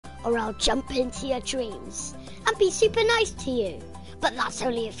or I'll jump into your dreams and be super nice to you. But that's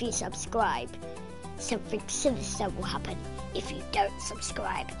only if you subscribe. Something sinister will happen if you don't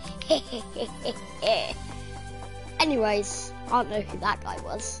subscribe. Anyways, I don't know who that guy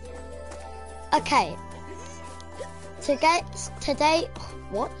was. Okay. Today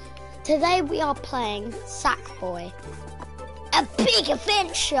we are playing Sackboy. A big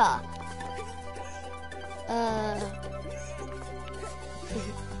adventure!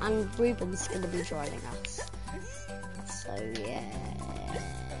 And Ruben's gonna be joining us. So yeah.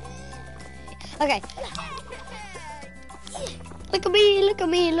 Okay. Look at me, look at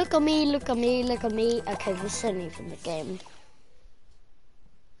me, look at me, look at me, look at me. Okay, this is only from the game.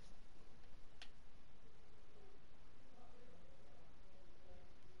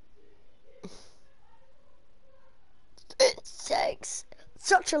 It takes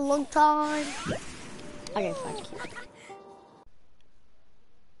such a long time. Okay, thank you.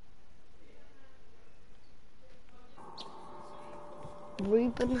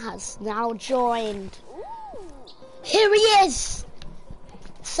 Ruben has now joined. Here he is!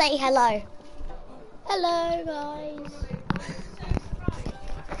 Say hello. Hello, guys.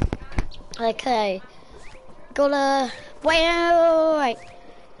 Okay. Gotta... Wait.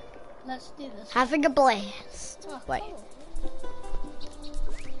 Let's do this. Having a blast. Oh, Wait.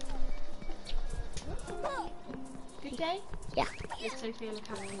 Good day? Yeah. Is Sophia the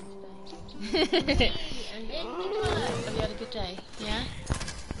captain today? Have you had a good day? Yeah?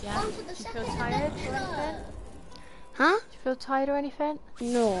 Yeah? Do you feel tired or anything? Huh? Do you feel tired or anything?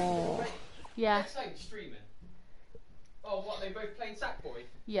 No. Yeah. Streaming. Oh, what? They both playing Sackboy?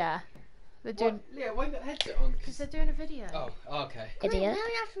 Yeah. They're doing... Leah, why you got a headset on? Because they're doing a video. Oh, okay. Idiot. Now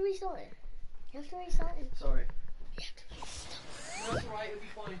you have to restart it. You have to restart it. Sorry. No, that's alright, it'll be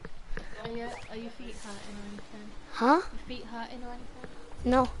fine. Are your feet hurting or anything? Huh? Your feet hurting or anything?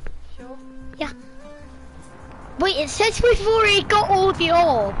 No. Sure? Yeah. Wait, it says we've already got all the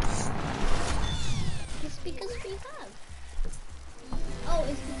orbs. It's because we have. Oh,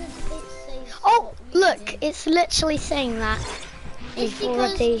 it's because it saves. Oh, what we look, did. it's literally saying that. It's We've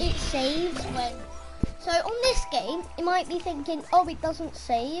because already... it saves when. So on this game, it might be thinking, oh, it doesn't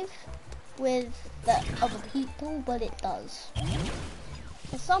save with the other people, but it does.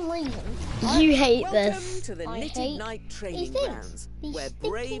 For some reason. You hate Welcome this. to the I Knitted hate Night these training things. grounds, These where stinking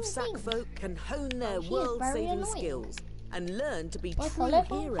brave sack things. folk can hone their She is world-saving very annoying. skills and learn to be Like a true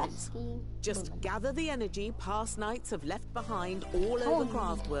little heroes. pesky Just woman. gather the energy past knights have left behind all Come over on.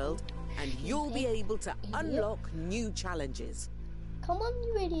 Craft World, and you'll be able to Idiot. unlock new challenges. Come on,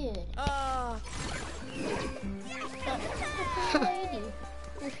 you idiot. Ah, Lady,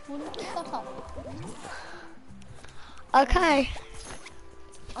 just wouldn't shut up. Okay.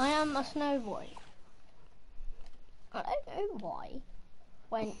 I am a snow boy. I don't know why.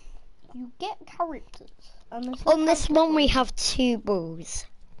 When you get characters, and there's On this one we have 2 balls.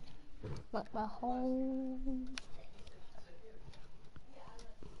 like the whole.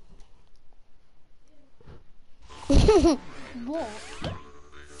 What?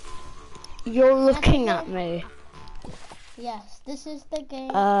 You're looking at me. Yes, this is the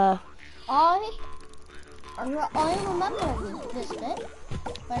game. Uh, I remember this bit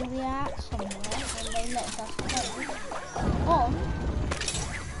when we were at somewhere and they let us play on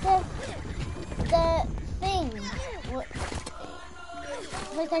the thing.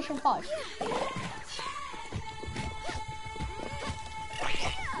 PlayStation 5.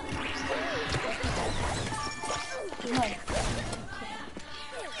 No.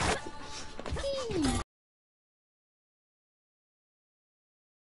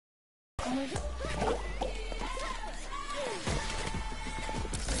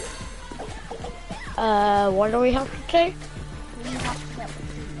 what do we have to do? We have to get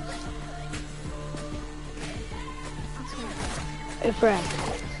A friend.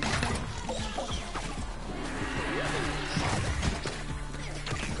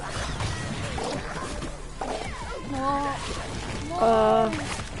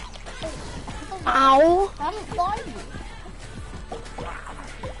 Ow. I haven't died yet.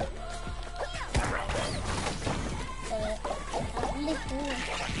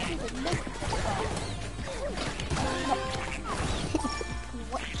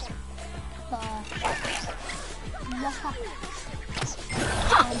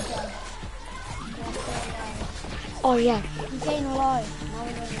 Oh yeah. He's getting alive. Now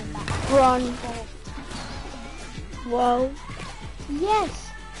we're going back. Run. Whoa.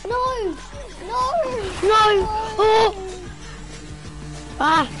 Yes. No. No. No. Oh.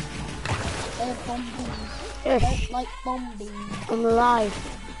 Ah. They're bombies. Yes. Don't like bombies. I'm alive.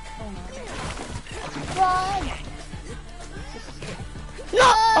 Oh no. Run. No!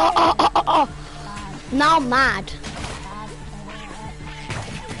 Oh. Now I'm mad.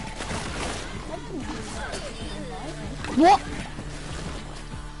 What?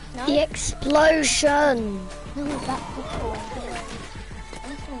 No? The explosion. No, that's the floor.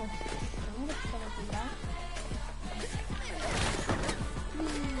 I'm just gonna do that.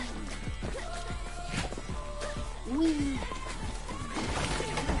 Wee.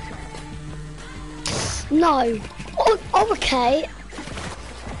 No. Oh, okay.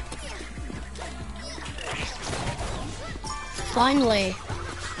 Finally.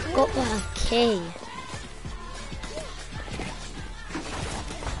 Got the key.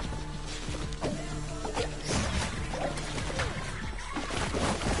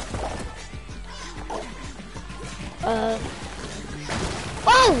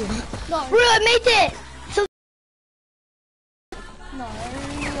 Oh! No. Rue, I made it! So No.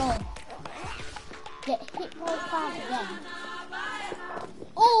 Get hit by a car again.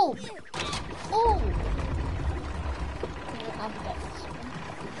 Oh! Oh! I'll get this one.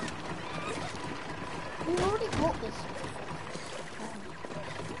 We already got this one.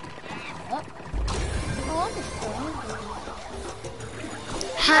 Oh. Oh, I'm just going.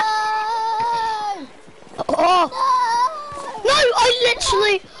 oh. No, I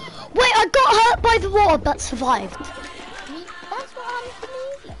literally... Wait, I got hurt by the wall, but survived. That's what happened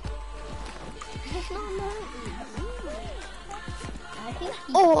to me. It's not American. I think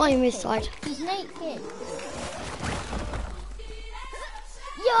he's Oh, I naked. missed. He's naked.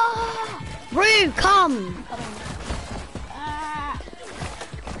 Yeah! Rue, come!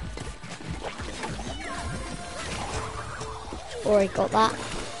 Already got that.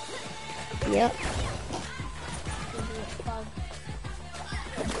 Yep.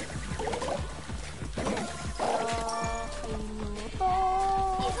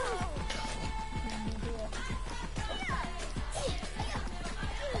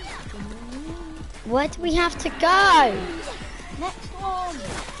 Where do we have to go? Next one.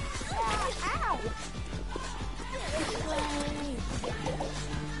 Ow. This way.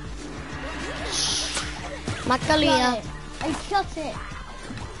 Magalia. Got it. I shot it.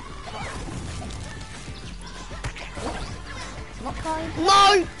 Not going.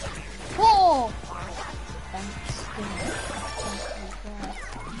 No! Oh!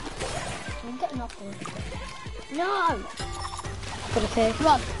 I'm getting off here. No! But okay.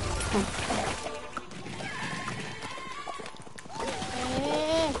 Run!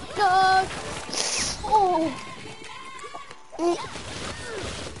 Go! Oh!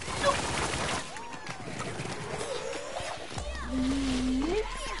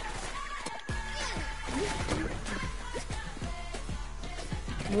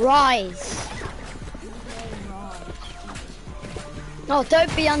 Rise. No,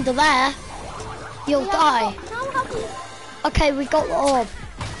 don't be under there. You'll die. How have we... Okay, we got the orb.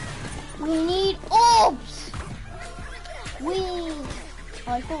 We need orbs!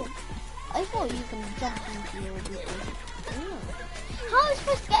 I thought you can jump into your orb. How are we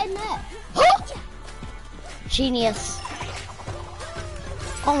supposed to get in there? Genius.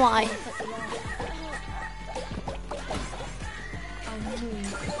 Oh my.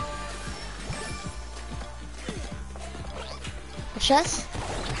 Watch this.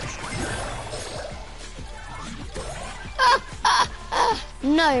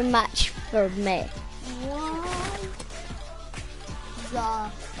 No match for me. The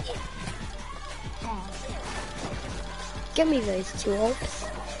hell? Give me those two orbs.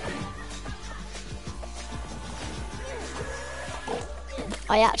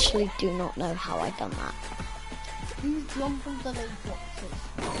 I actually do not know how I done that. You jump into those boxes.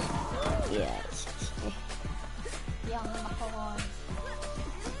 Yeah, it's easy. Yeah, I'm not gonna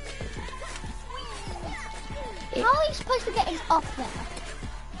It- How are you supposed to get us up there?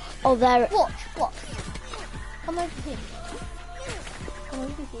 Oh, there. Watch. Come over here. Come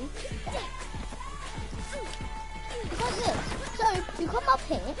over here. It's like this. So, you come up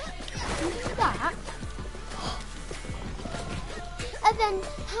here, you do that, and then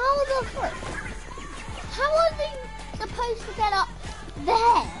how are they supposed to get up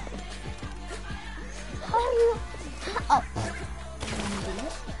there? Up.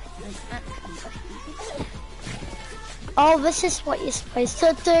 Oh, this is what you're supposed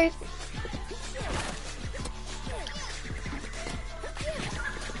to do.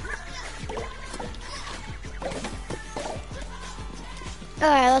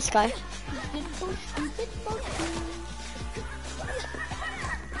 Alright, let's go.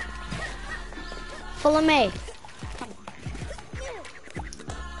 Follow me.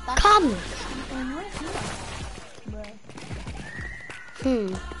 Come.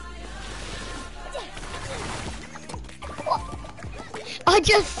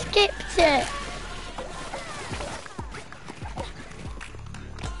 just skipped it.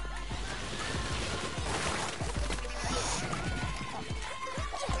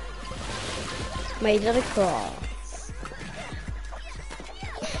 Made it across.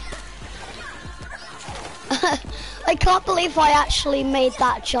 I can't believe I actually made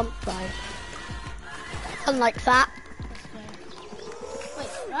that jump though. Unlike that. Wait,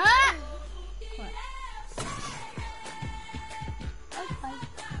 ah! What? Okay.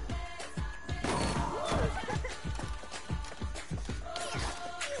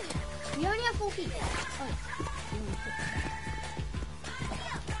 You only have 4 feet. Oh.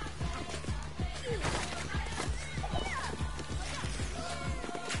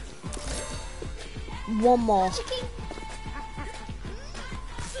 One more.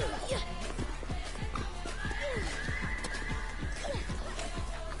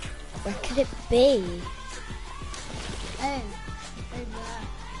 Where could it be? Oh, over there.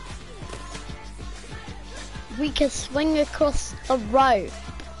 We could swing across the rope.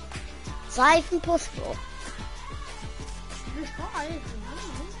 Is that even possible? Just try it.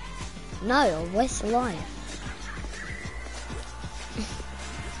 No, where's the line?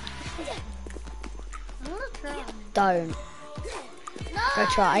 I'm gonna try. Don't. No! Go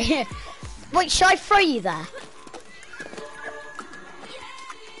try. Wait, should I throw you there?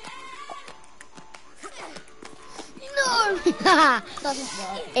 No! Haha, Doesn't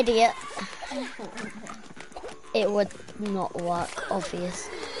work. idiot. It would not work, obvious.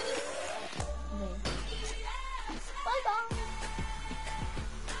 Bye-bye.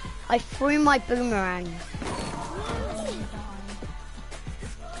 I threw my boomerang.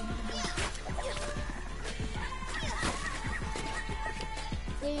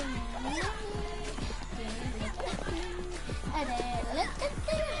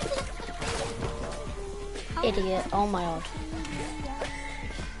 Idiot, oh my god.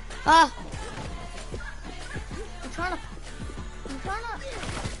 Ah! I'm trying to.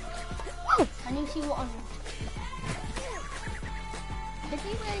 Oh, can you see what I'm? Did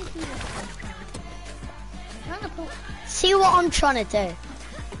you really see what I'm trying to put? See what I'm trying to do?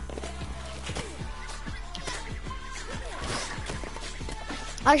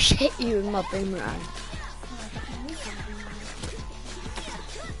 I just hit you with my boomerang.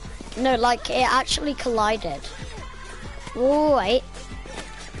 No, like it actually collided. Oh, wait.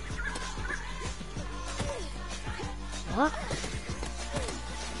 What?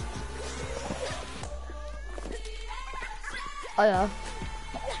 Oh yeah.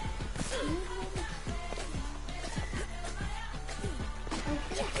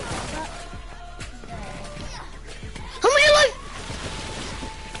 How many alive?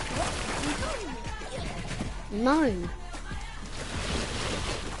 No.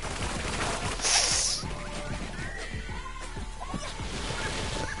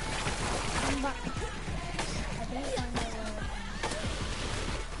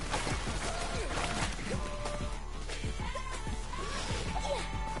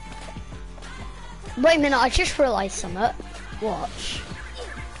 Wait a minute, I just realised something. Watch.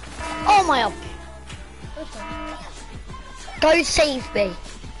 Oh my god. Go save me.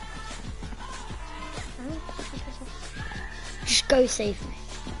 Just go save me.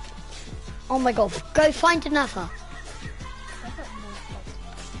 Oh my god, go find another.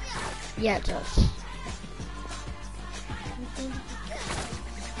 Yeah, it does.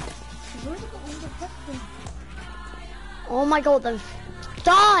 Oh my god, then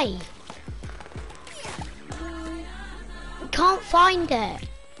die! Can't find it.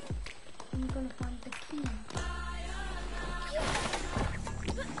 I'm gonna find the key.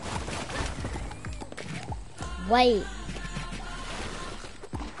 Wait.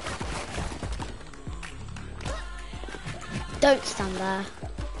 Don't stand there.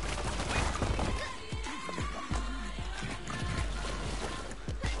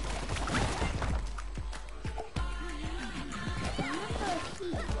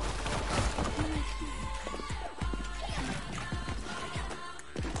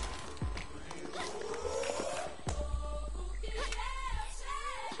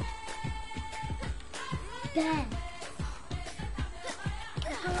 There.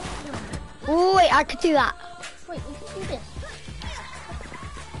 Oh wait, I could do that. Wait, we can do this.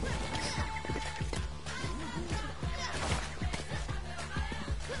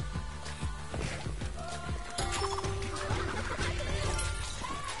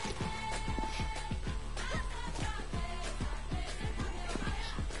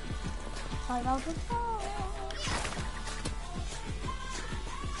 Five out of 4.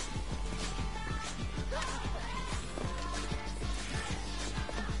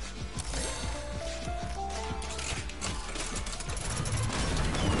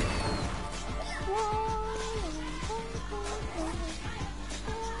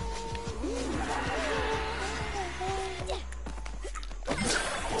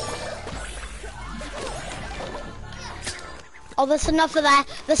 Oh, there's another there.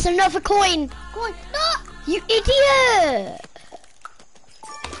 There's another coin. Coin. No! You idiot!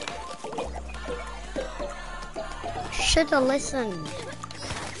 Should've listened.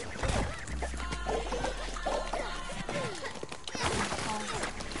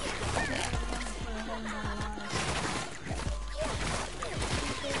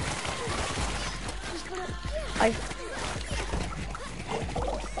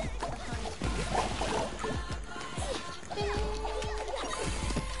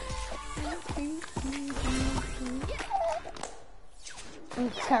 I'm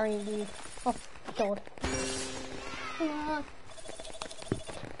carrying you. Oh, God.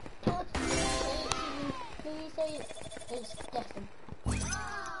 Please say it's Destin.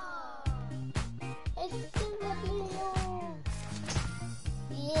 It's Silvio.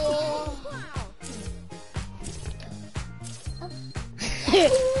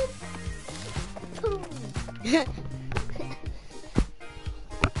 Yeah.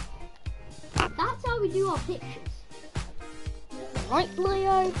 That's how we do our pictures. Right,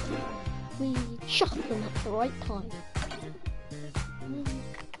 Leo? We chuck them at the right time.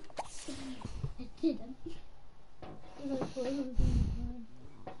 I didn't.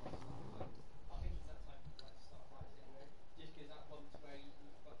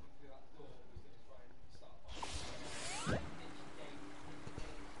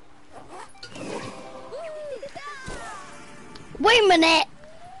 Wait a minute.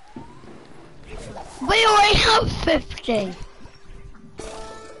 We already have 50.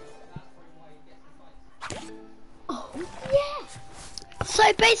 Oh, yeah. So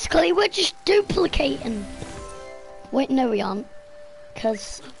basically, we're just duplicating. Wait, no, we aren't.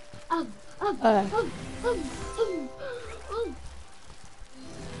 Cause.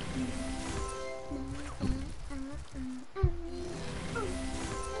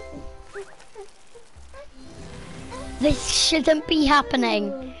 This shouldn't be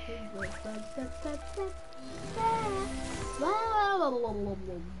happening.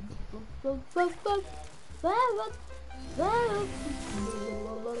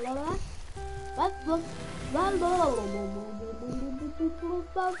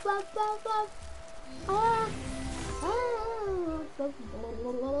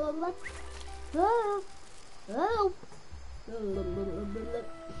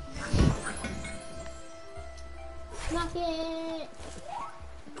 Smack it!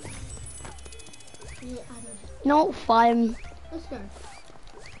 Yeah, Not fine. let's go.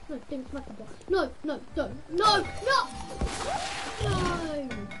 No, don't smack the block. No, no, don't. No, no! No!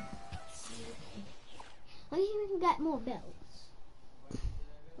 At least we can get more belts.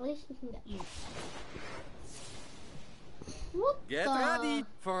 At least we can get more. What Get the? ready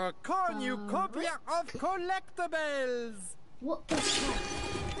for a cornucopia of collectibles! What the heck?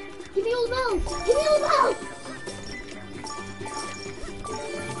 Give me all the belts! Give me all the belts!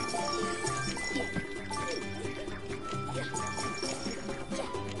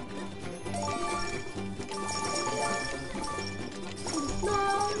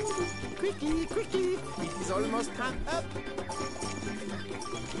 No! Quickly, quickly! It is almost time up!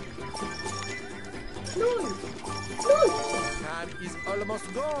 No! No! Time is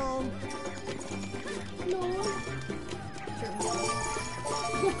almost gone! No!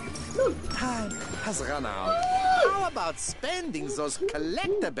 Time has run out. How about spending those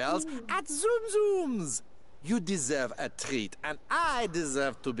collectibles at Zoom Zooms? You deserve a treat, and I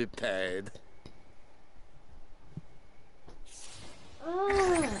deserve to be paid.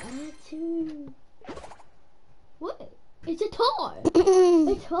 What? It's a tie!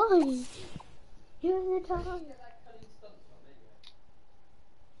 A tie! Here's the tie.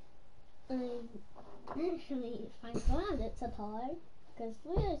 Actually, I'm glad it's a tie, because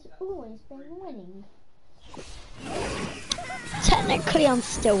Leo's always been winning. Technically, I'm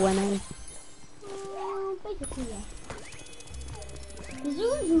still winning. Basically, yeah.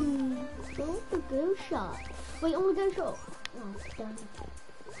 Zoom! Go for go shot. Wait, I want to go shot. Oh, done.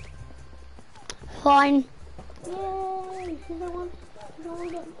 Fine. Yay! Because I want to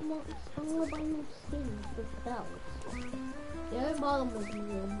get more. I want to buy more skins with belts. The only bottom would be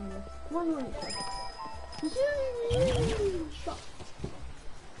real money. One minute. Zoom! Shot.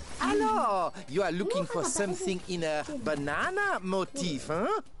 Alors, you are looking for something in a banana motif,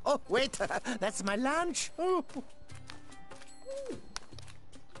 huh? Oh, wait, that's my lunch. Oh.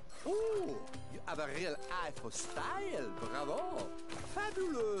 Oh, you have a real eye for style. Bravo.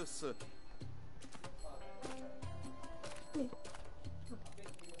 Fabulous.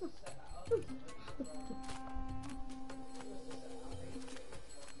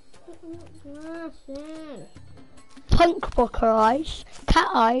 Punk Walker eyes, cat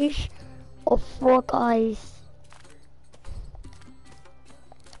eyes, or frog eyes.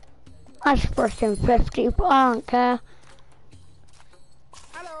 I split in 50, but I don't care.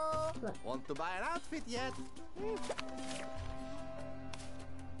 Hello. Want to buy an outfit yet?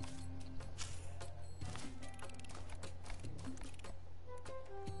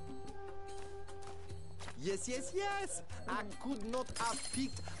 Yes, yes, yes. I could not have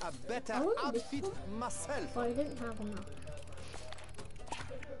picked a better outfit myself. I didn't have enough.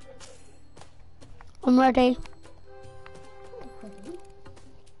 I'm ready.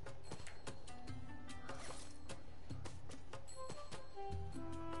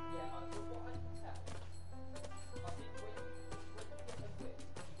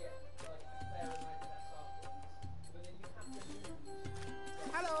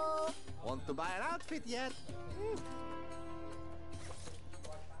 Hello. Want to buy an outfit yet?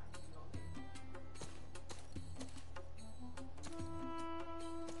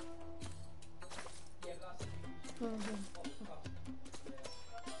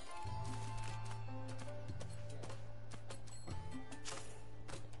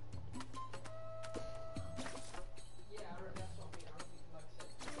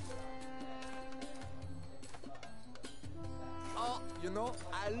 Oh, you know,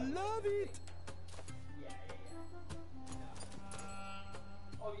 I love it.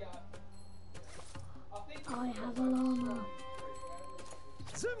 I have a llama.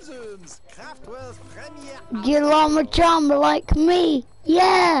 Zoom Zooms, Craftwell's premier. You llama jump like me.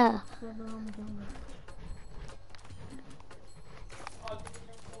 Yeah.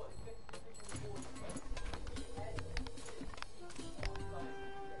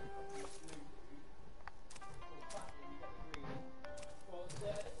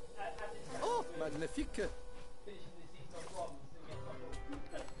 Oh, magnifique.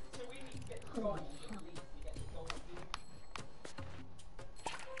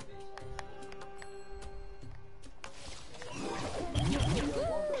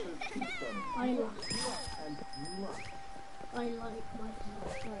 I like my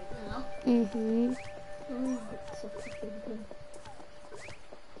house right now. Mhm. It's so fucking good.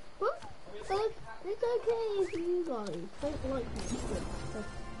 What? It's okay if you guys don't like my stuff.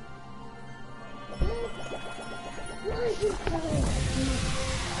 Why is it going?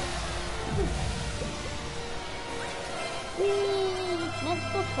 Next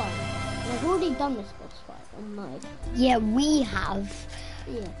boss fight. I've already done this boss fight on my. Yeah, we have.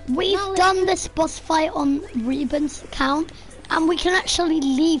 Yeah. We've Now done this boss fight on Reben's account, and we can actually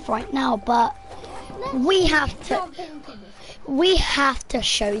leave right now, but we have to. Jump into this. We have to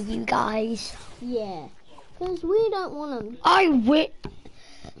show you guys. Yeah. Because we don't want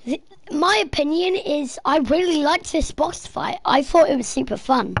to. My opinion is I really liked this boss fight. I thought it was super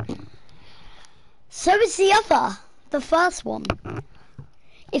fun. So is the first one.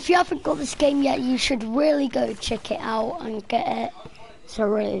 If you haven't got this game yet, you should really go check it out and get it. It's a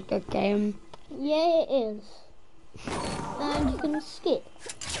really good game. Yeah, it is. And you can skip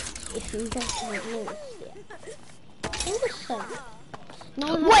if you haven't noticed yet. I'm just saying. No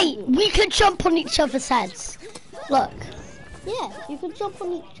one has Wait, to. we could jump on each other's heads. Look. Yeah, you can jump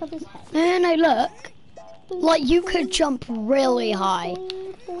on each other's head. No, look. Like, you could jump really high.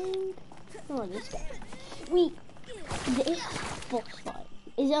 Oh, this guy. This boss fight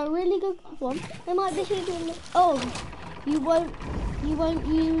is a really good one. There might be something. Oh, you won't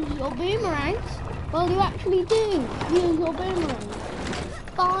use your boomerangs. Well, you actually do use your boomerangs.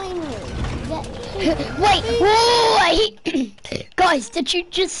 Finally, Wait. Guys, did you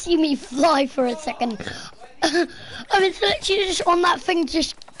just see me fly for a second? I was literally just on that thing,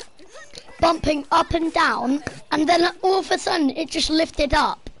 just bumping up and down, and then all of a sudden it just lifted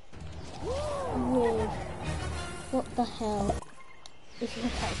up. Whoa. What the hell? This is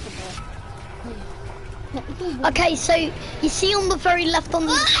impossible. Okay, so you see on the very left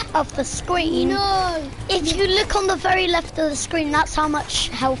of the screen. No! If you look on the very left of the screen, that's how much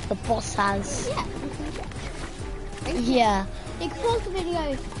health the boss has. Yeah. Yeah. You can pause the video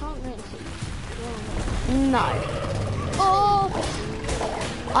if you can't really see. No. Oh!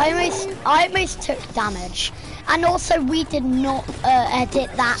 I almost took damage. And also we did not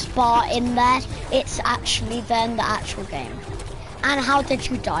edit that bar in there. It's actually there in the actual game. And how did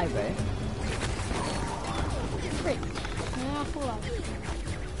you die, Roo?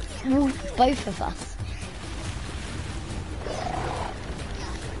 Well, both of us.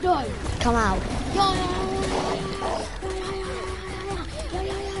 No! Come out.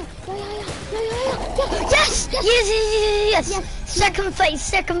 Yes! Second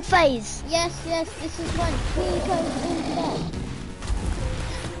phase. Yes, this is when he goes into bed.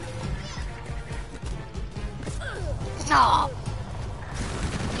 Oh.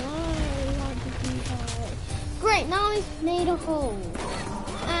 Great, now he's made a hole.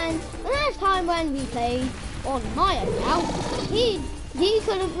 And time when we played on my account, he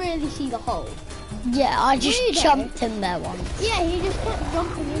couldn't really see the hole. Yeah, I just Weirdo. jumped in there once. Yeah, he just kept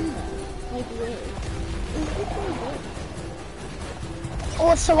jumping in there. Like weird. It was just really weird.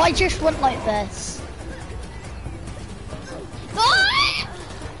 Also, I just went like this. Ah!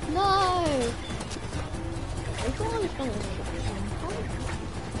 No! I thought I was gonna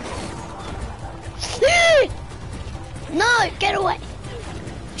No, get away.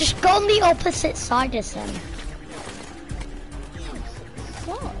 Just go on the opposite side of them.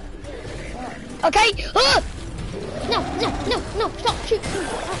 What? Okay. Ah! No, stop shooting.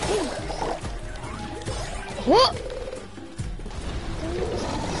 What?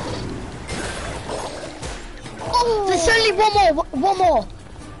 Oh! There's only one more.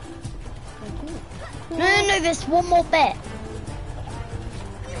 No, there's one more bit.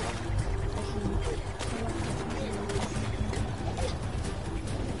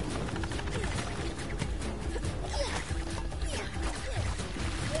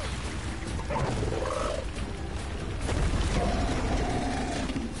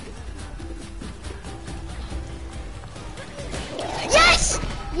 Yes!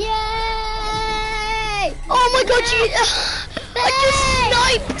 Yay! Oh my god, I just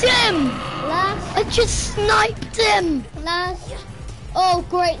sniped him! Last. I just sniped him! Oh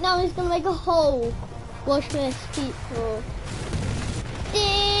great, now he's gonna make a hole. Watch this, people.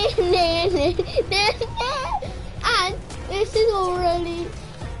 And this is already...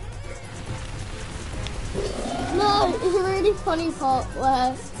 No, it's a really funny part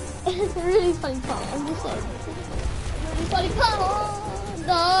where... It's a really funny part, I'm just saying. It's a really funny part.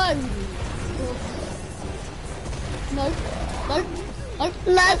 No! No.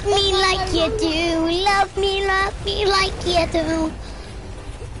 Love me like you do, love me like you do.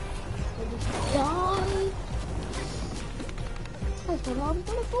 Die. That's what I'm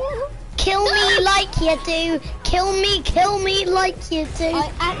gonna do. Kill me like you do, kill me like you do.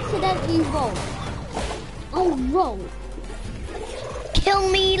 I accidentally rolled. Oh, roll. Kill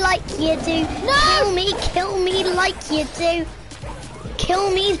me like you do, No! kill me like you do. Kill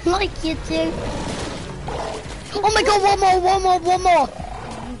me like you do. Oh my god, one more.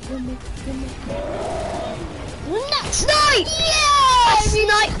 Snipe! Yeah! I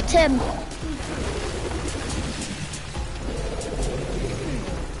sniped him.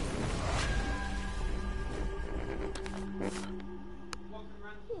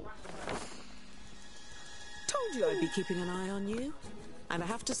 Told you I'd be keeping an eye on you. And I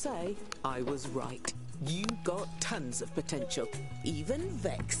have to say, I was right. You got tons of potential. Even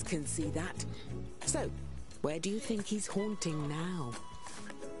Vex can see that. So, where do you think he's haunting now?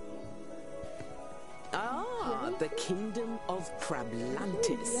 Ah, the kingdom of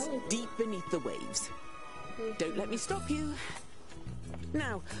Crablantis, deep beneath the waves. Don't let me stop you.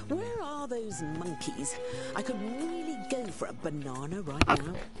 Now, where are those monkeys? I could really go for a banana right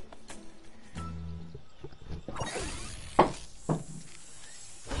now.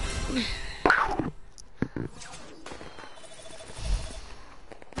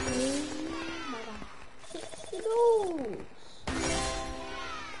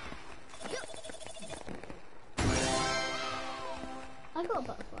 I got a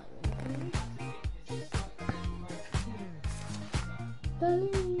butterfly ring.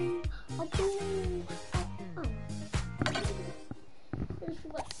 Boom. A boom. Oh.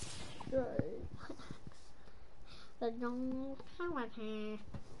 Let's go. The young carrot here.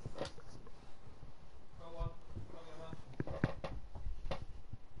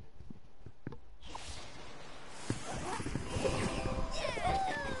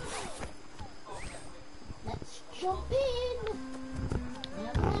 Let's jump in.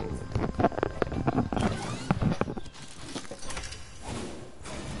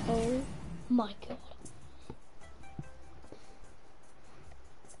 Oh my god.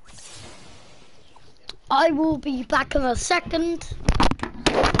 I will be back in a second.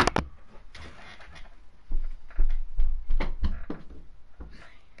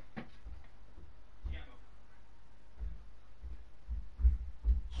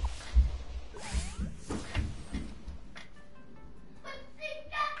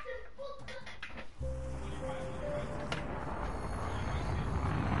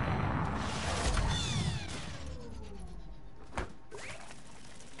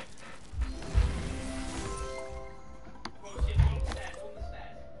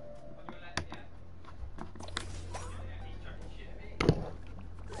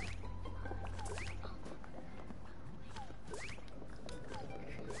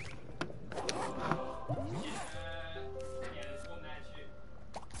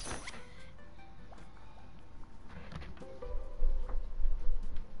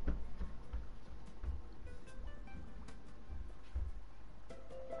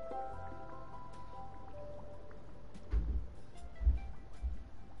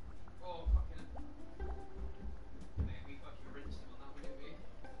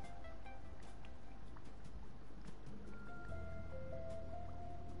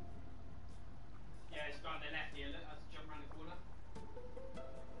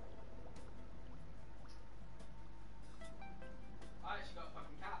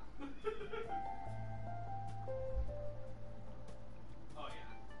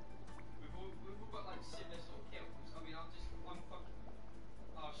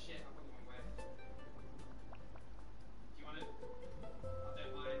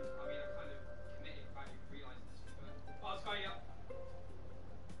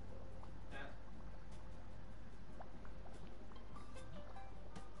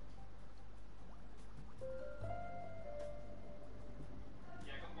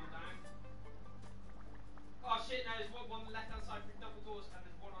 there's one on the left hand side with double doors and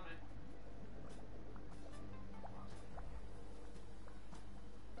there's one on it.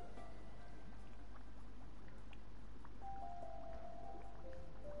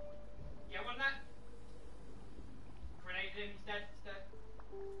 Yeah, one that. Grenade him, he's dead, he's dead.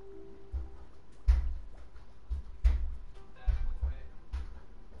 There, one way.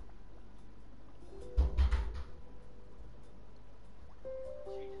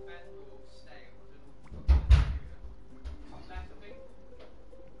 Should we defend or stay? Top left, I think.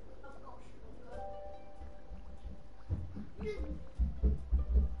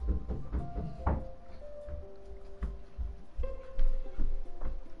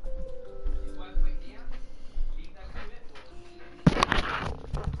 Is one way here? Leave that to it or?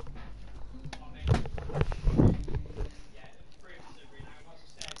 Oh, maybe. Yeah, the three of us agree now. We must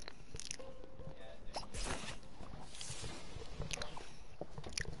stay.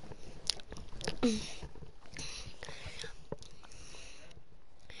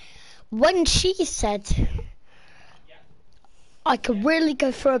 When she said I could really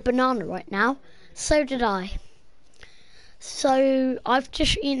go for a banana right now, so did I. So I've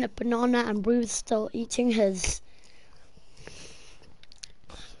just eaten a banana and Ruth's still eating his.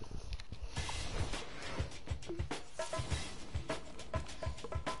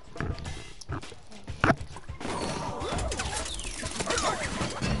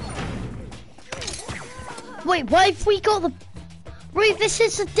 Wait, why have we got the... Ruth, this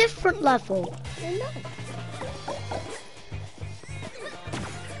is a different level.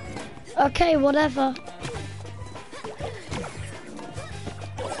 Okay, whatever.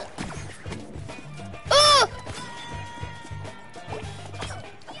 Oh!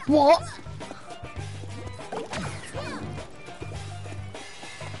 What?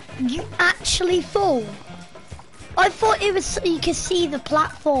 You actually fall? I thought it was so you could see the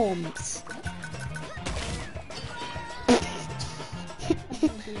platforms.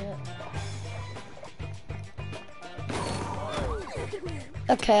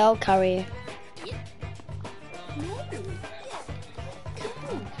 Okay, I'll carry you.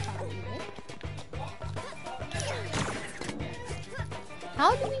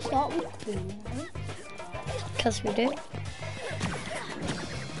 How do we start with 3? Because we did.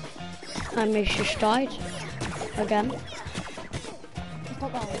 And we just died. Again. It's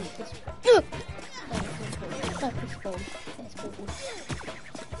not that one. This one. It's probably.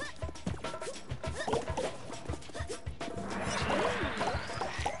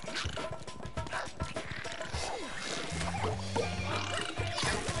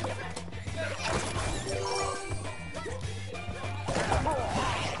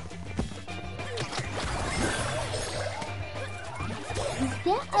 Is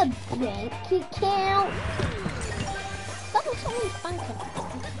that a bank account? That was someone's bank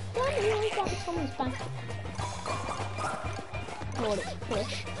account. Why do you know that was someone's bank account? Well, it's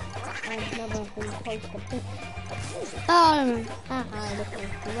fish. I've never been close to fish. Haha, little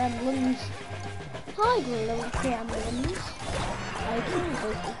gremlins. Hi, little gremlins. I can go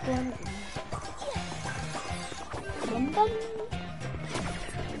to gremlins. Blum bum.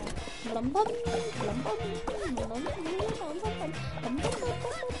 Blum bum. Blum bum. Blum bum.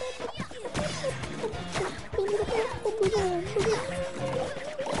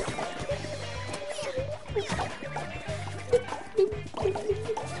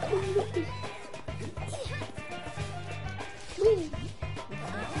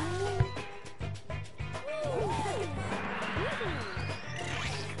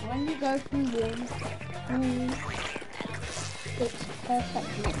 When you go through rooms, it's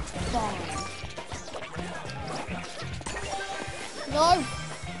perfectly fine. No!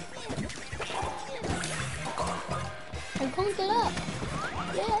 I can't get up.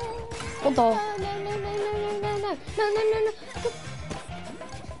 Yeah. Hold on. No.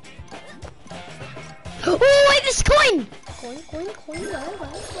 Oh, wait, this coin! Coin.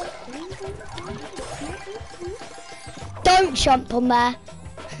 Don't jump on there.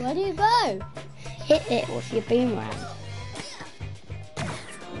 Where do you go? Hit it with your boomerang.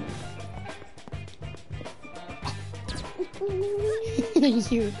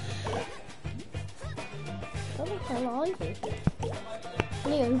 You. Where the hell are you?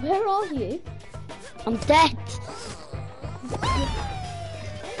 Leo, where are you? I'm dead.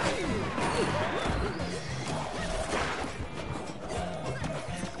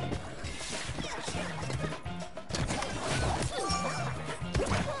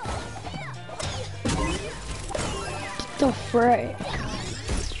 The frick?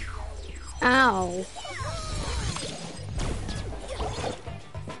 Ow.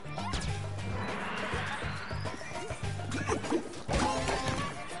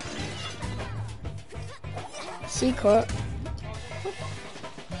 secret.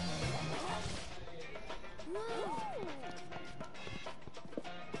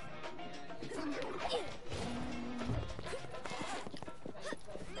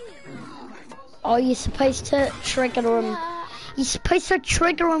 Oh, you're supposed to trigger them. You're supposed to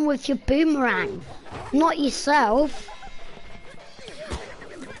trigger them with your boomerang, not yourself.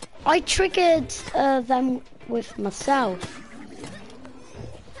 I triggered them with myself.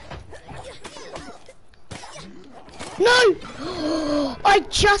 No! I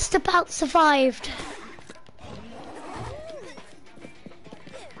just about survived.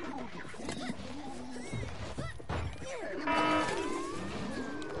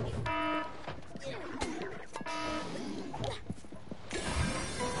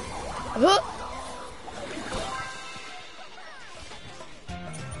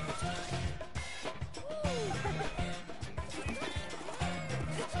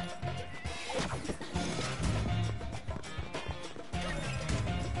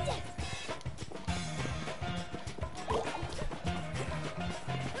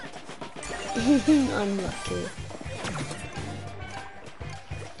 Unlucky.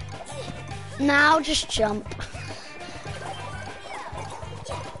 Now just jump.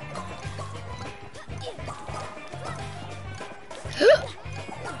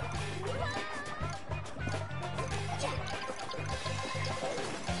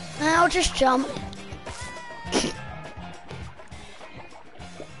 Now just jump.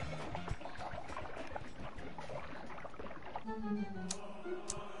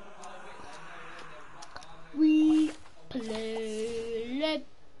 We play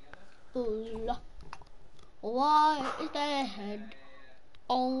level. Why is their head?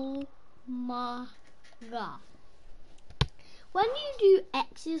 Oh my god. When you do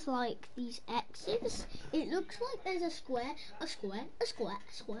X's like these X's, it looks like there's a square, a square, a square,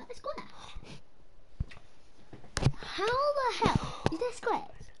 a square, a square. How the hell is there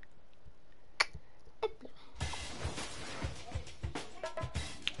squares?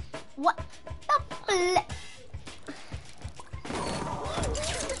 What the flip?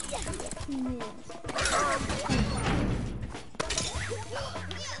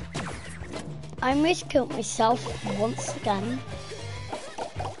 I almost killed myself once again.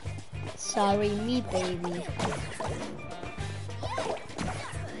 Sorry, me baby.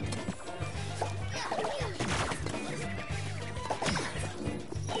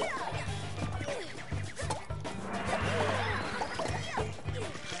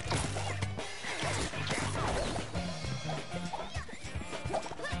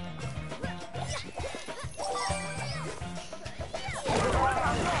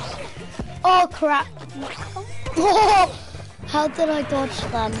 Oh crap. Oh, how did I dodge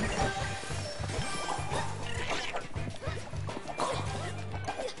them?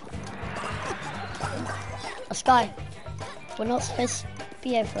 A sky. We're not supposed to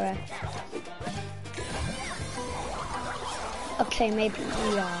be over here. Okay, maybe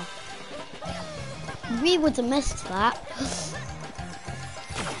we are. We would have missed that.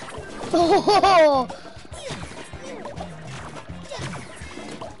 Oh!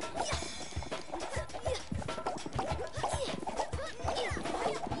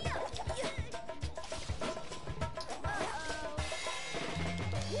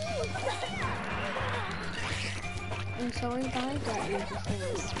 I'm sorry, but I don't need to say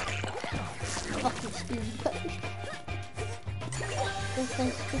fucking stupid. This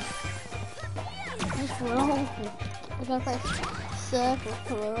is wrong. If I press circle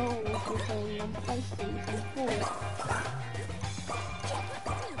to roll with playing on PlayStation 4.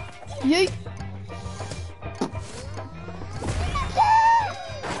 Yeet!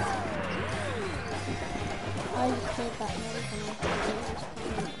 I just played that American.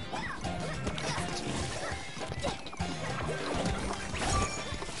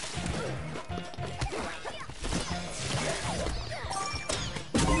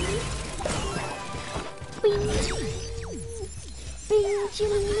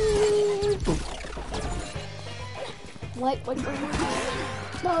 Wait.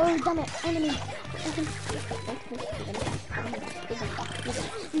 No, damn it, enemy.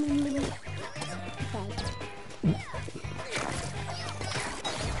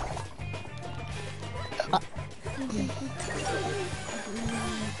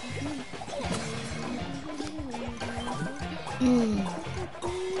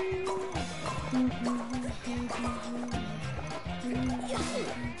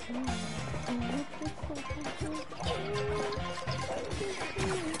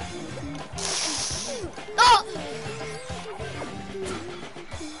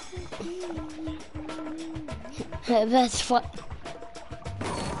 That's what.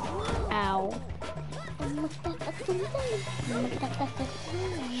 Ow.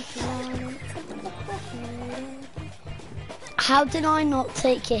 How did I not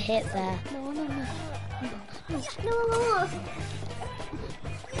take a hit there? No.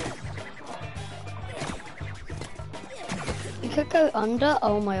 You could go under?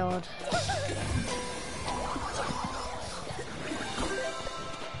 Oh my god.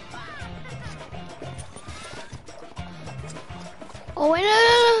 Oh wait,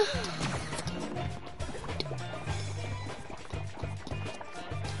 no.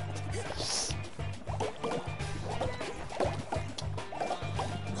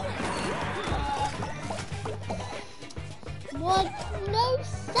 What? No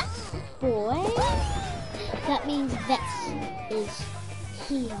sex, boy. That means Vex is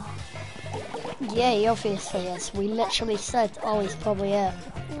here. Yeah, he obviously is. We literally said, oh, he's probably here.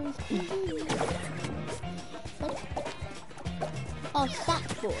 Oh,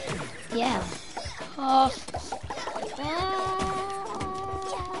 sack boy. Yeah. Oh,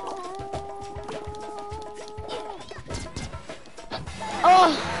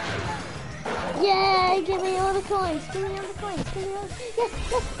 oh. Yeah, give me all the coins. Give me all the coins. Give me all the...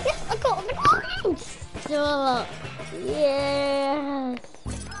 Yes, I got all the coins. Still a lot. Yes.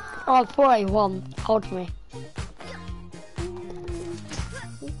 Oh, I thought I won. Hold me.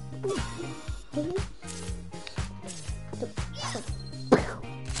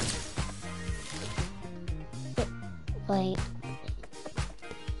 Wait.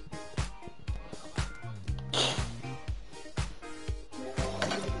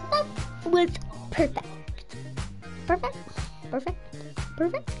 That was perfect. Perfect. Perfect.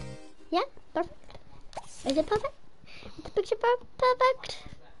 Perfect. Yeah, perfect. Is it perfect? Is the picture perfect?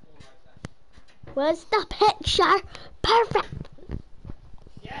 Was the picture perfect?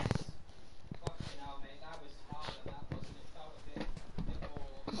 Yes! Fucking hell, mate, that was harder, that wasn't it? That was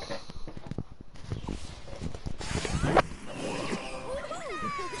it.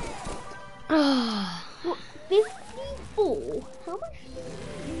 What, 54? How much?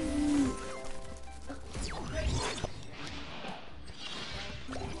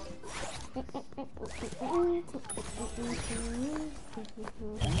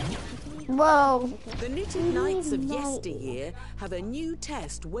 Whoa. The knitted knights of yesteryear have a new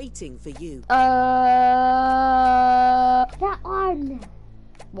test waiting for you. That one.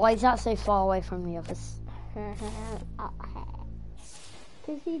 Why is that so far away from the others?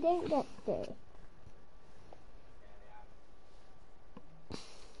 Because he didn't get there.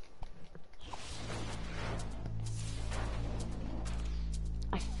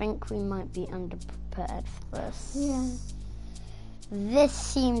 I think we might be underprepared for this. Yeah. This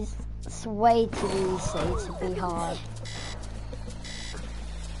seems way too easy to be hard.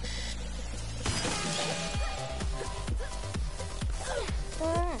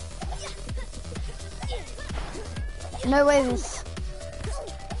 No way this.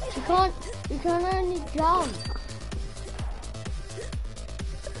 You can't only jump.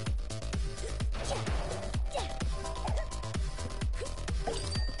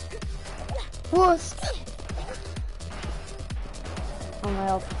 What? Oh my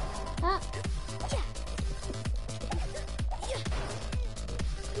god. Ah.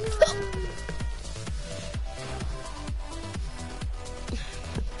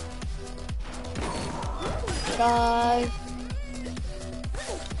 Go.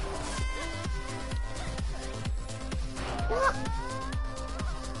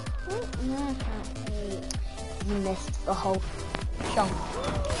 You missed the whole jump.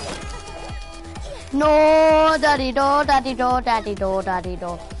 No, daddy do, daddy do, daddy do, daddy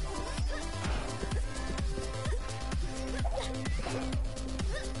do.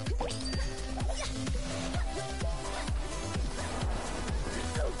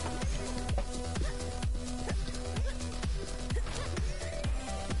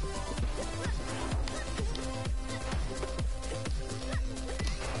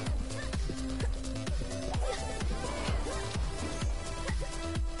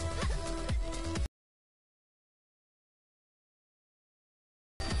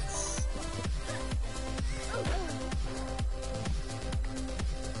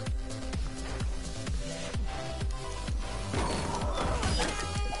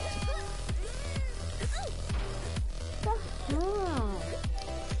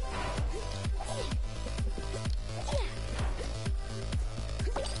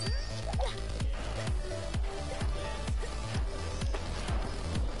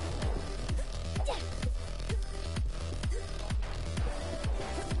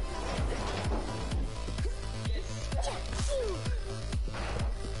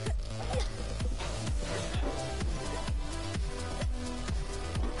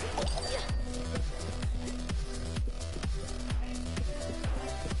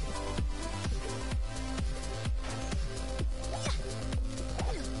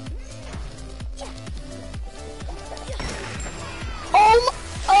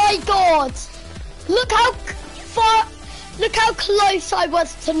 my god! Look how far, look how close I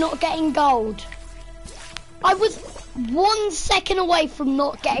was to not getting gold. I was 1 second away from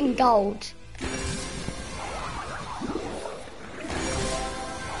not getting gold.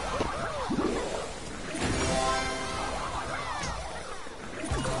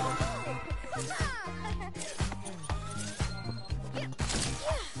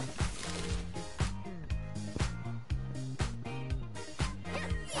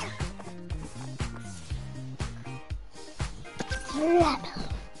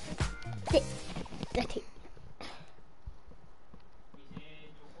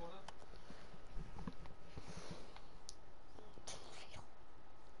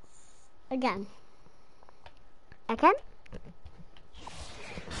 Again. Again?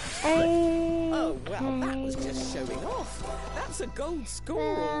 Oh, well, that was just showing off. That's a gold score,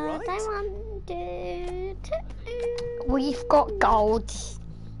 all right. I wanted to... We've got gold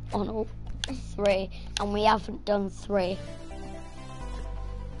on all 3, and we haven't done 3.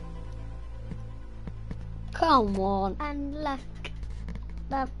 Come on. And look,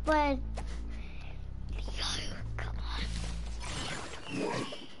 the bird. Come on.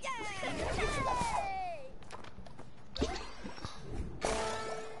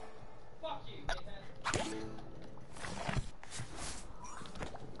 Fuck you,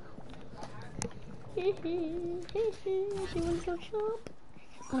 dickhead. Do you want to go shop?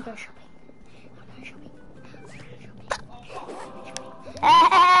 I want to go shopping. I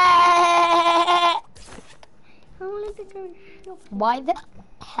want to go shopping. Why the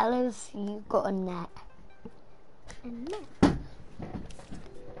hell has you got a net? And net.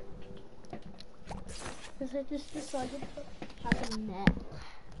 Because I just decided to have a net.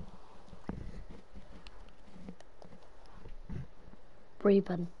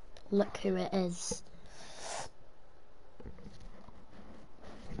 Reuben, look who it is.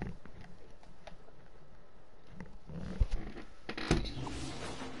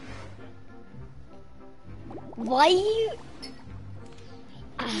 Why you?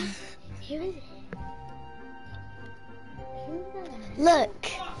 Who is it? Who is that? Look.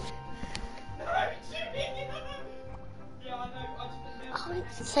 Yeah, I know. I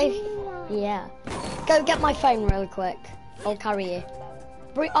just So, yeah. Go get my phone real quick. I'll carry you.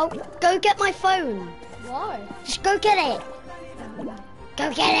 Oh, go get my phone. Why? Just go get it.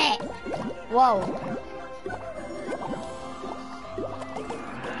 Go get it. Whoa.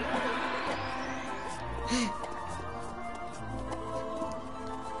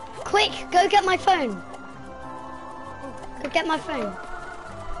 Quick, go get my phone. Go get my phone.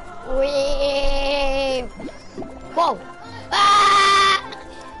 Whee! Whoa. Ah!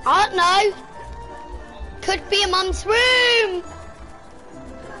 I don't know. Could be a mum's room.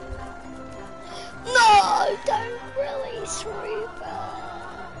 No, don't release Reuben.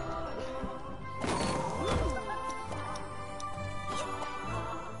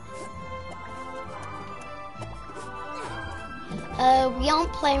 We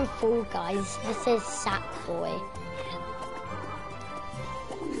aren't playing Fall Guys. This is Sackboy.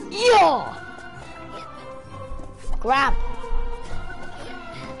 Yeah! Grab.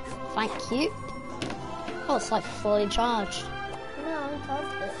 Thank you. Oh, it's like fully charged. No, I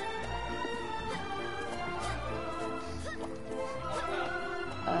charged it.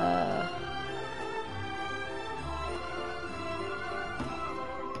 Ah!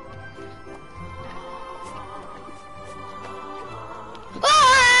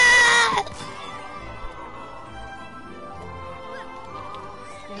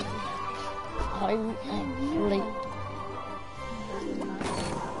 I'm actually...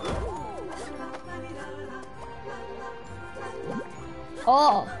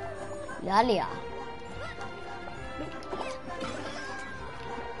 Oh, Lalia.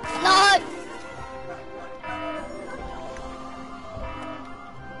 No!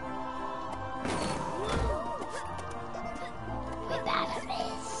 We're bad at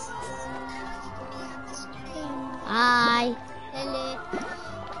this. Hi. Hello.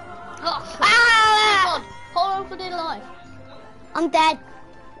 Ah! Hold on for dear life. I'm dead.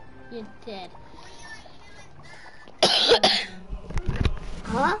 You're dead.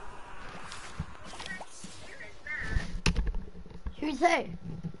 Huh? Who's who? When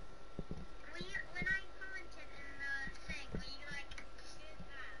I commented in the thing, were you like, who's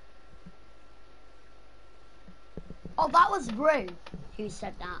that? Oh, that was Rue who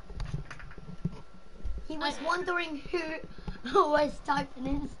said that. He was wondering who was typing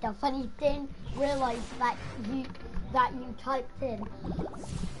in stuff, and he didn't realise that you typed in.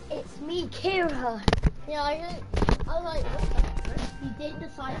 It's me, Kira. Yeah, I was like, what the frick? You did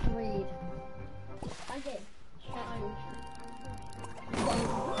decide to read. I did.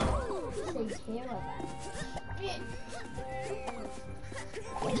 hero then.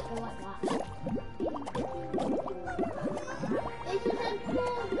 Go like that. This is a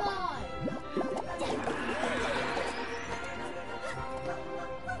cool guy.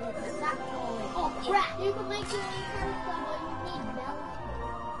 Oh crap! You can make your own character, but you need bells.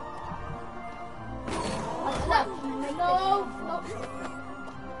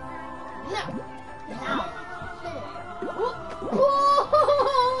 No! Whoa!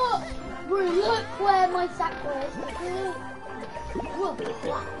 Look where my sack was. Whoa!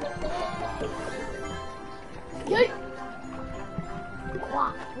 Yeet!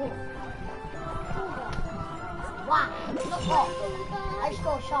 Wow! Wow! Look what? I just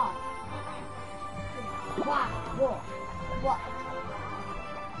got a shot. Wow! Whoa! What?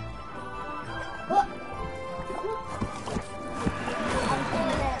 What? I'm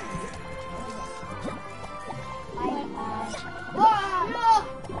doing it.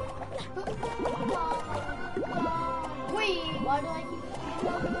 Why do I keep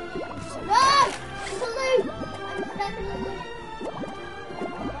no! It's a loop! I'm stuck in a loop!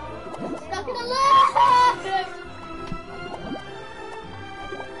 Stuck in a loop!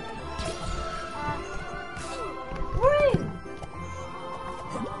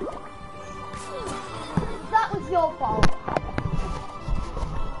 That was your fault.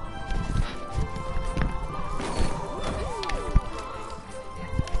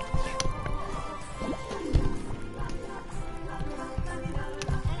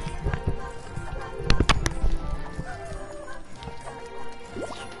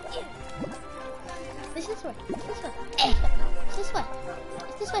 This way. This way. It's this way.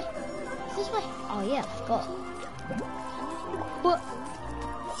 It's this way. It's this way. Oh yeah, I forgot. What?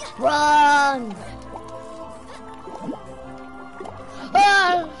 Run!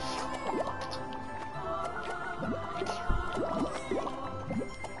 Ah!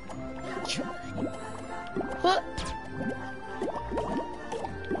 What?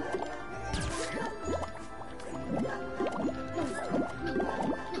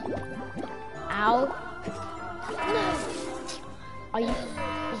 Ow. No. Are you...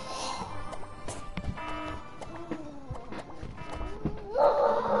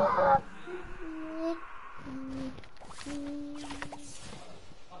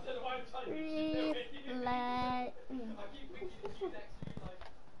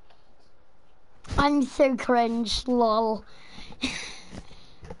 I'm so cringe, lol.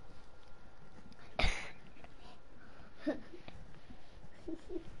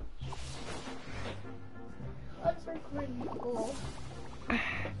 I'm so cringe, lol.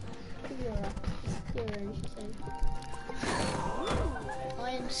 I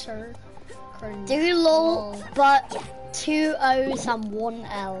am so cringe. Do lol, but 2 O's and 1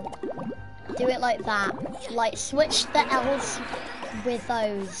 L. Do it like that. Like switch the L's with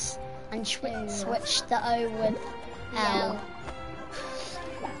O's and switch the O with L.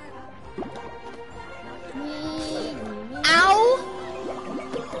 Ow!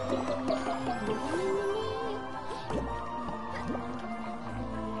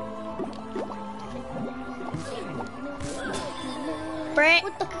 Frick.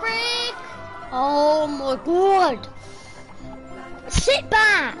 What the frick? Oh my god! Sit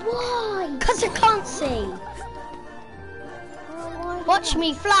back! Why? Because I can't see. Watch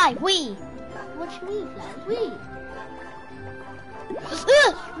me fly, wee! Watch me fly, wee!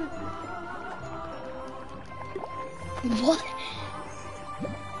 What?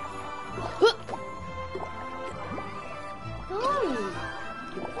 No!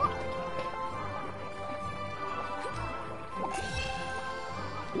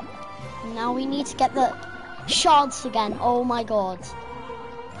 Now we need to get the shards again. Oh my god.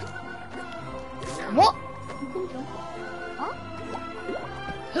 What? Huh?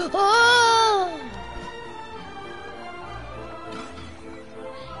 Oh!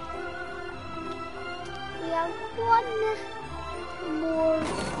 We have one more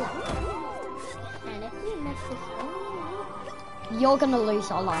left. And if we miss this one, You're gonna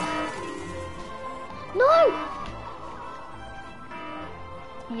lose our life. no!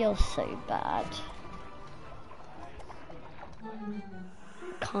 You're so bad.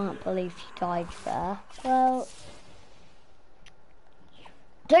 Can't believe you died there. Well,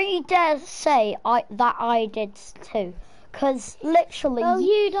 Don't you dare say that I did too. Because literally, well,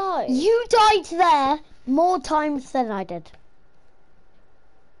 you died. you died there more times than I did.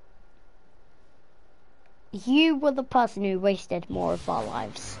 You were the person who wasted more of our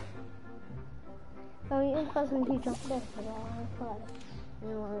lives. Well, you're the person who jumped this.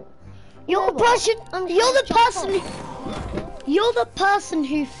 You're the person. You're the person. You're the person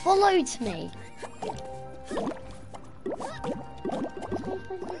who followed me.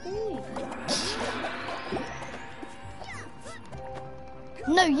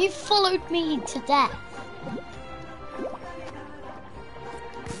 No, you followed me to death.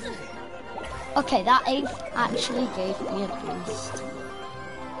 Okay, that actually gave me a boost.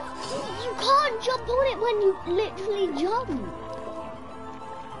 You can't jump on it when you literally jump.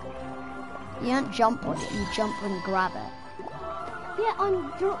 You don't jump on it, you jump and grab it. Yeah,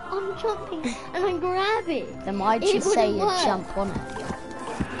 I'm jumping and I grab it. Then why'd you It say wouldn't you work. jump on it?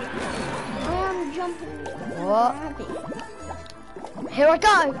 I am jumping and What? grab it. Here I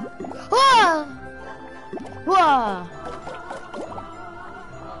go! Whoa! Whoa!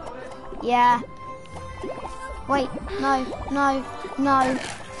 Yeah. Wait, no.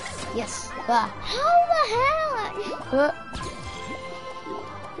 Yes, there. How the hell?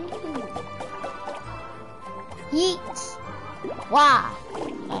 Yeet! Wow!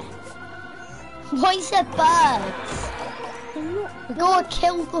 Why is there birds? We gotta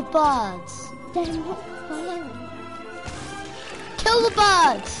kill the birds. They're not fun. Kill the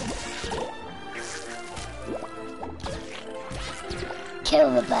birds! Kill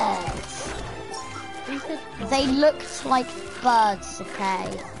the birds. They looked like birds, okay?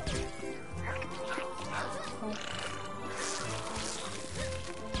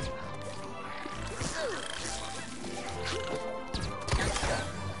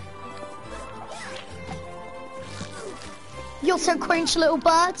 You're so cringe, little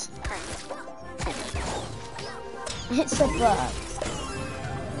bird. It's a bird.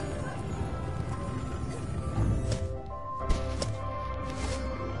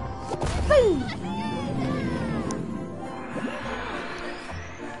 Boom!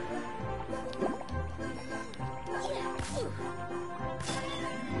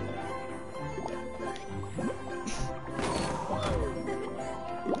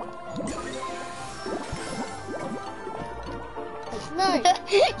 No.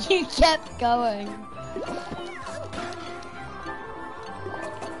 You kept going.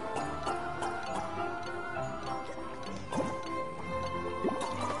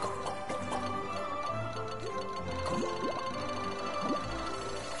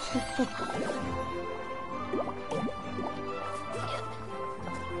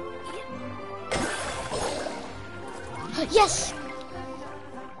 Yes!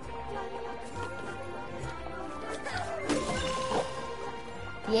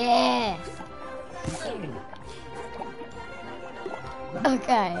 Yeah.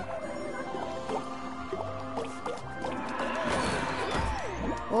 Okay.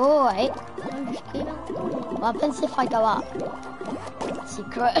 Oh, wait. What happens if I go up?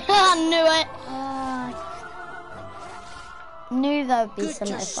 Secret. I knew it. Knew there would be Good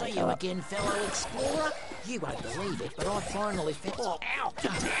something to if I see go you up. again, fellow explorer. You won't believe it, but I finally found... Oh, ow, ow,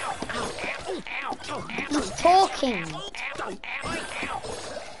 ow, ow, ow, ow, He's talking. ow.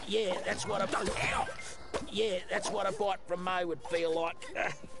 Yeah, that's what ow. Yeah, that's what a bite from Mo would feel like.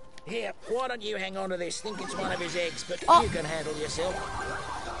 Here, why don't you hang on to this? Think it's one of his eggs, but Oh. you can handle yourself.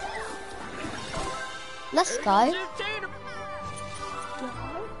 Let's go. He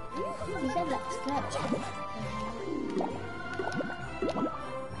said let's go.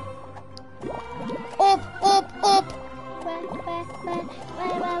 Up.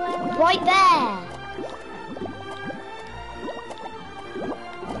 Where? Right there.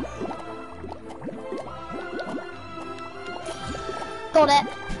 Got it.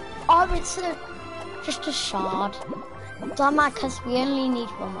 Oh, it's just a shard. Don't matter, because we only need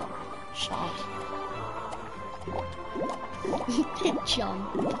one more shard.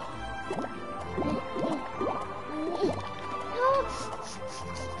 Jump.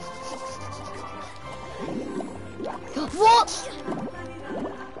 What?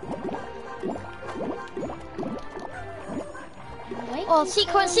 Wait. Oh,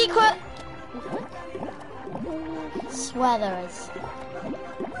 secret. Swear there is.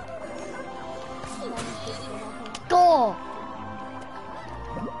 Go.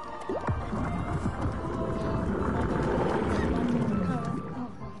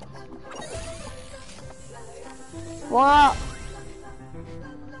 What?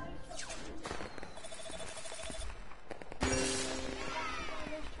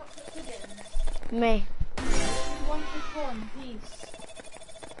 Me. One for one piece.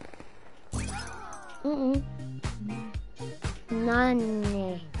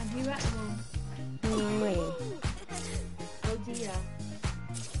 Nanny. And who ate them all? Me. Oh dear.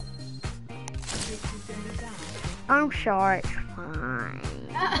 This is gonna be bad. I'm sure it's fine.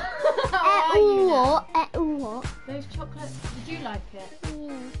 How are you now? What? Those chocolate, did you like it?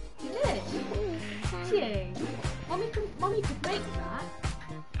 Yeah. You did? Did you? Mummy could make that.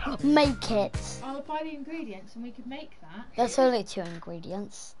 Make it. I'll buy the ingredients and we could make that. There's only 2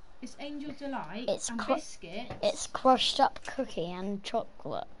 ingredients. It's Angel Delight It's and cru- biscuit. It's crushed up cookie and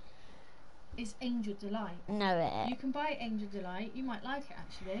chocolate. It's Angel Delight. No, You can buy Angel Delight. You might like it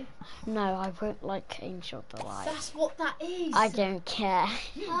actually. No, I won't like Angel Delight. That's what that is. I don't care.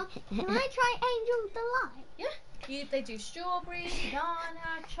 Can I try Angel Delight? They do strawberries,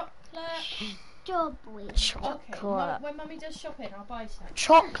 banana, chocolate. Strawberry. Okay. Chocolate. When Mummy does shopping, I'll buy some.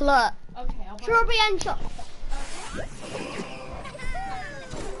 Chocolate. Okay, I'll buy. Strawberry and chocolate.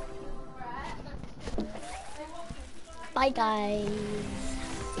 Bye, guys.